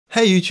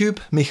Hey YouTube,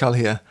 Michal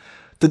here.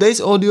 Today's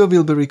audio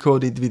will be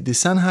recorded with the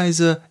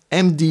Sennheiser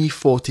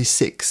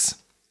MD46.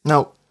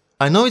 Now,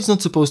 I know it's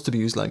not supposed to be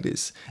used like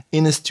this,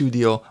 in a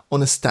studio,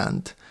 on a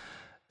stand.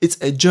 It's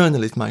a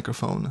journalist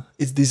microphone.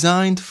 It's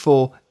designed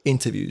for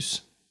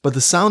interviews. But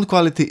the sound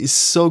quality is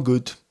so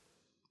good,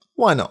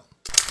 why not?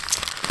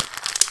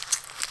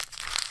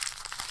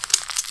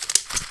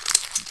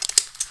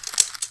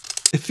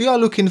 If you are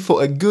looking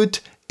for a good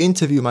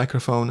interview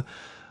microphone,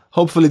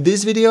 hopefully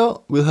this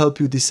video will help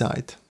you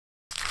decide.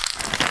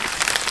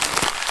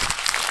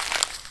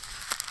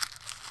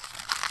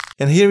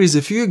 And here is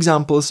a few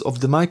examples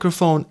of the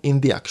microphone in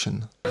the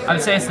action. I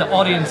would say it's the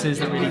audiences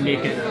that really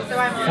make it,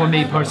 for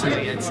me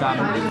personally. It's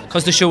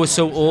because the show is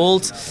so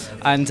old,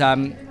 and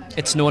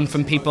it's known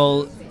from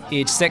people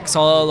age 6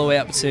 all the way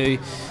up to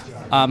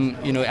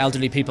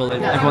elderly people.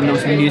 Everyone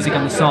knows the music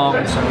and the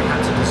songs, so we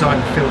had to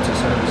design the filter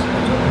so it was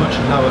a much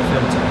lower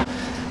filter.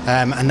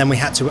 And then we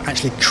had to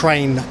actually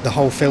crane the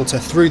whole filter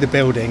through the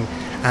building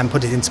and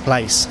put it into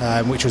place,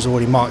 which was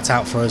already marked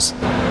out for us.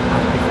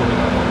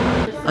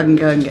 I can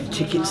go and get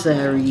tickets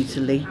there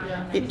easily.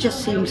 It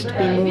just seems to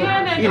be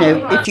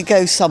more, if you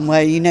go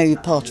somewhere, you're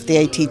part of the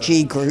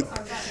ATG group,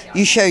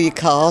 you show your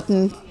card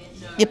and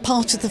you're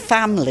part of the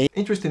family.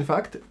 Interesting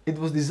fact, it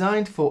was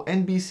designed for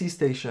NBC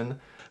station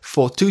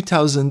for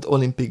 2000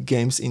 Olympic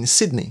Games in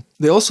Sydney.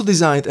 They also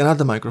designed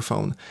another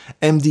microphone,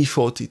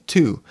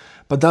 MD42,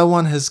 but that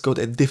one has got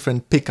a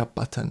different pickup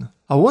pattern.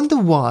 I wonder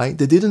why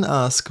they didn't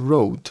ask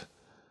Rode.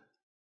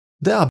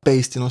 They are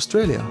based in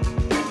Australia.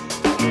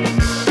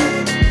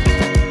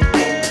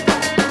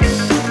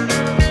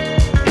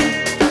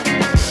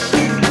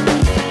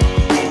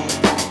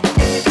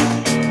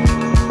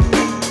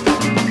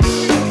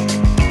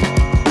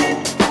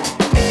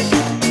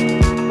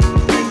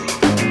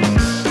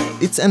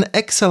 It's an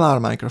XLR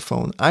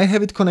microphone. I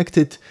have it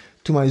connected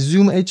to my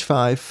Zoom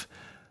H5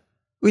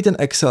 with an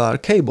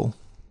XLR cable.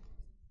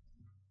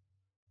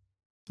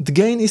 The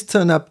gain is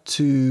turned up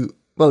to,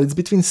 well, it's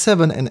between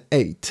 7 and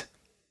 8.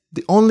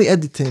 The only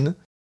editing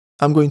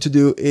I'm going to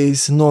do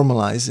is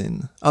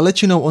normalizing. I'll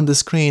let you know on the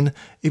screen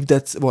if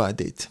that's what I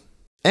did.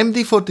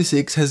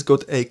 MD46 has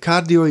got a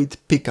cardioid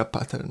pickup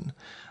pattern.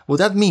 What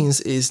that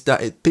means is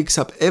that it picks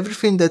up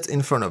everything that's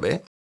in front of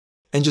it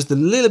and just a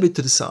little bit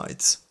to the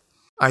sides.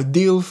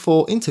 Ideal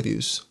for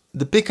interviews.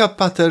 The pickup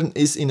pattern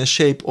is in a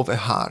shape of a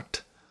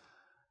heart,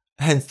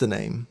 hence the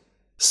name.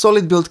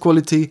 Solid build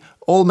quality,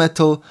 all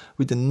metal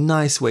with a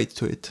nice weight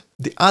to it.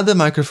 The other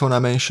microphone I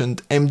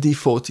mentioned,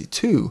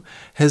 MD42,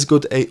 has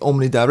got a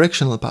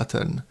omnidirectional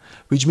pattern,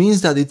 which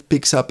means that it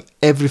picks up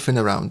everything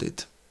around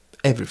it.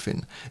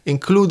 Everything,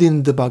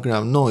 including the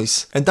background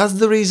noise. And that's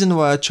the reason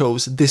why I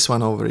chose this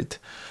one over it.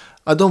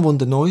 I don't want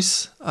the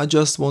noise, I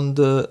just want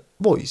the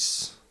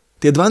voice.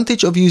 The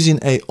advantage of using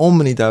a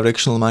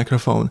omnidirectional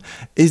microphone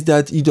is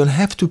that you don't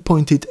have to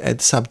point it at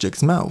the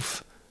subject's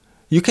mouth.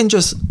 You can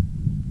just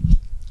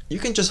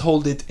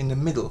hold it in the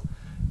middle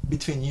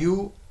between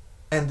you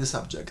and the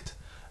subject,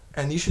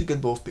 and you should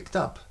get both picked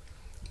up.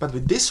 But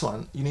with this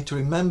one, you need to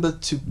remember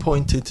to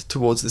point it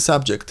towards the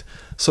subject.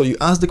 So you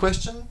ask the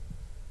question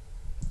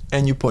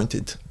and you point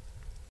it.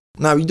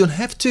 Now you don't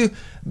have to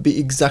be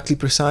exactly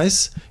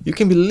precise. You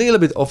can be a little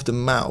bit off the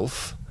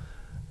mouth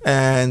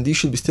and you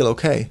should be still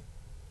okay.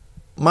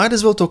 Might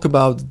as well talk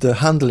about the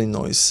handling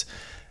noise.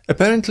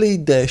 Apparently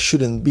there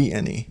shouldn't be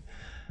any.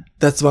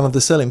 That's one of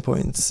the selling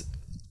points.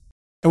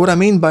 And what I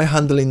mean by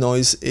handling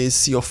noise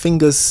is your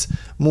fingers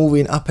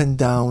moving up and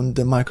down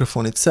the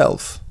microphone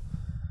itself.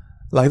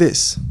 Like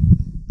this.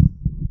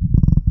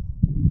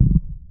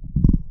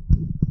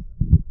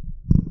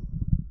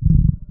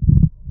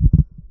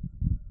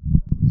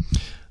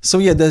 So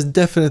yeah, there's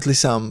definitely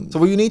some. So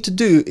what you need to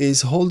do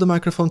is hold the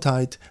microphone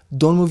tight,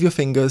 don't move your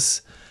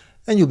fingers,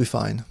 and you'll be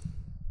fine.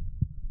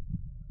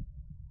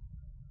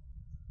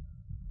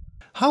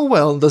 How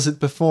well does it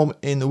perform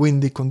in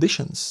windy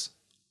conditions?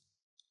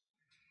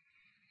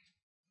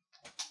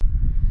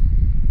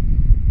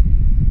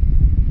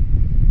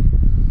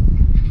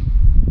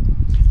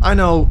 I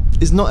know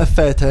it's not a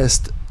fair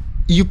test.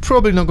 You're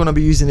probably not going to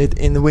be using it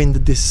in wind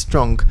this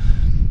strong.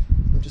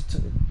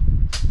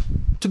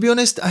 To be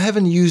honest, I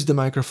haven't used the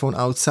microphone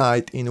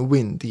outside in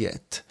wind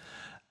yet.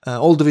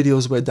 All the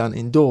videos were done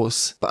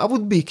indoors, but I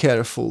would be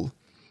careful.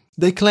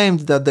 They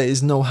claimed that there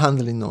is no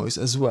handling noise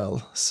as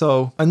well,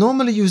 so I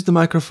normally use the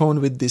microphone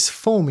with this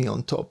foamy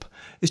on top.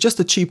 It's just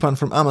a cheap one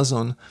from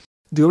Amazon.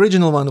 The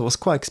original one was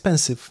quite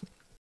expensive.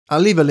 I'll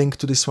leave a link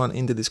to this one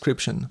in the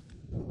description.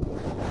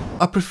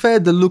 I prefer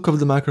the look of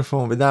the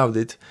microphone without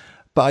it,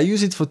 but I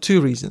use it for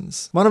two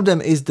reasons. One of them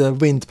is the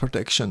wind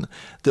protection,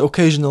 the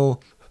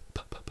occasional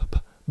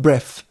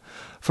breath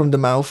from the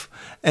mouth,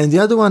 and the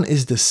other one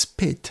is the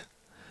spit.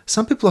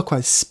 Some people are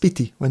quite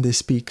spitty when they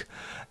speak,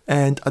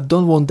 and I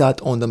don't want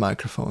that on the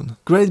microphone.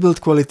 Great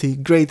build quality,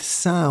 great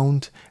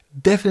sound.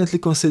 Definitely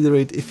consider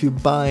it if you're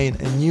buying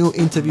a new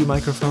interview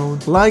microphone.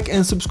 Like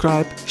and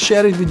subscribe,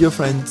 share it with your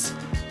friends,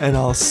 and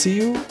I'll see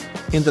you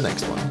in the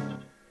next one.